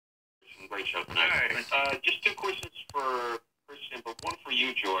Great show tonight. Hi. Just two questions for Christian, but one for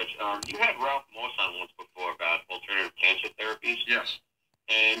you, George. You had Ralph Moss on once before about alternative cancer therapies. Yes.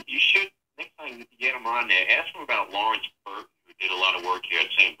 And you should, next time you get him on there, ask him about Lawrence Burt, who did a lot of work here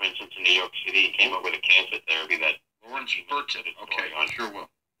at St. Vincent's in New York City. He came up with a cancer therapy that Lawrence Burt did it. Okay, I sure will.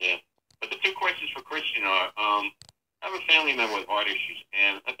 Yeah. But the two questions for Christian are, I have a family member with heart issues,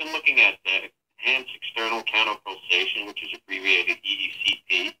 and I've been looking at enhanced external counterpulsation, which is abbreviated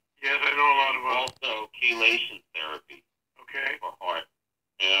EECP. Yes, I know a lot about it. Also, chelation therapy. Okay. For heart.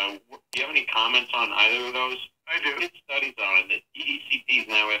 Do you have any comments on either of those? I do. Did studies on it. The EECP is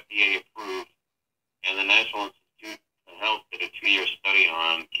now FDA approved, and the National Institute of Health did a 2-year study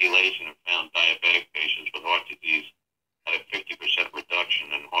on chelation and found diabetic patients with heart disease had a 50%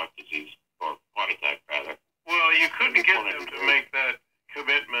 reduction in heart disease, or heart attack, rather. Well, you couldn't get them to make that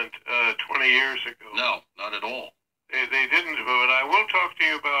commitment 20 years ago. No, not at all. They didn't, but I will talk to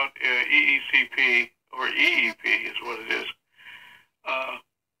you about EECP, or EEP is what it is.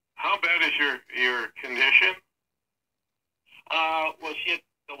 How bad is your condition? Well, she had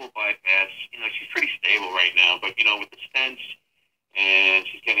double bypass. She's pretty stable right now, but, with the stents, and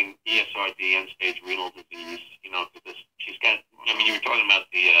she's getting ESRD, end-stage renal disease, she's got, you were talking about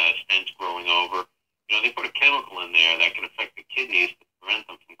the stents growing over. They put a chemical in there that can affect the kidnees to prevent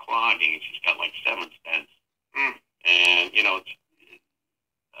them from clogging, and she's got like 7 stents. Mm. And,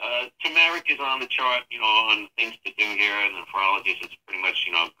 turmeric is on the chart, on things to do here, and the nephrologist, it's pretty much,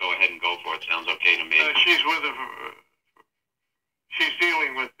 go ahead and go for it. Sounds okay to me. She's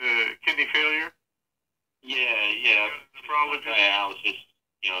dealing with kidney failure? Yeah. Nephrologist? Dialysis,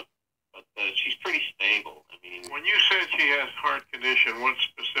 but she's pretty stable. When you said she has heart condition, what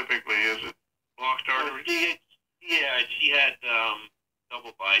specifically is it? Blocked arteries? She had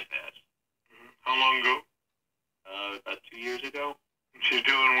double bypass. Mm-hmm. How long ago? About 2 years ago. She's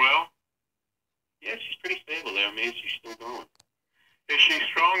doing well? Yeah, she's pretty stable there. Maybe she's still going. Is she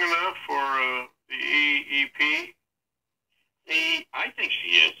strong enough for the EEP? I think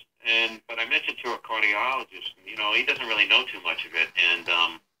she is. But I mentioned to a cardiologist, and, he doesn't really know too much of it. And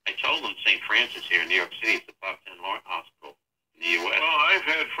I told him St. Francis here in New York City is the top 10 heart hospital in the U.S. Well, I've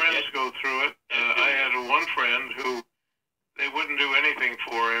had friends go through it. I had one friend who they wouldn't do anything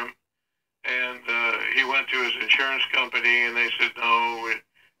for him. And he went to his insurance company, and they said, no,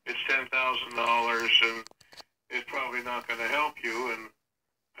 it's $10,000, and it's probably not going to help you. And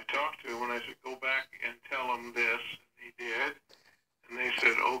I talked to him, and I said, go back and tell him this. And he did. And they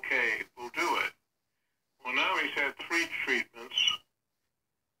said, okay, we'll do it. Well, now he's had 3 treatments.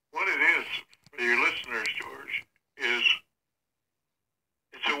 What it is, for your listeners, George, is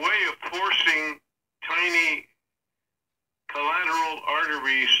it's a way of forcing tiny collateral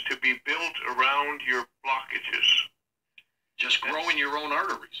arteries to be built around your blockages. Just growing your own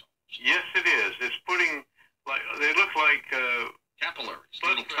arteries. Yes, it is. It's putting, they look like capillaries,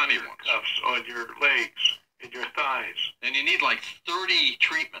 little tiny ones. Cuffs on your legs and your thighs. And you need like 30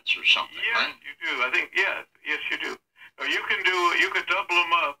 treatments or something, yeah, right? You do. I think, yes, you do. Or you could double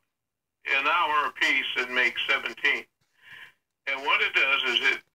them up an hour apiece and make 17. And what it does is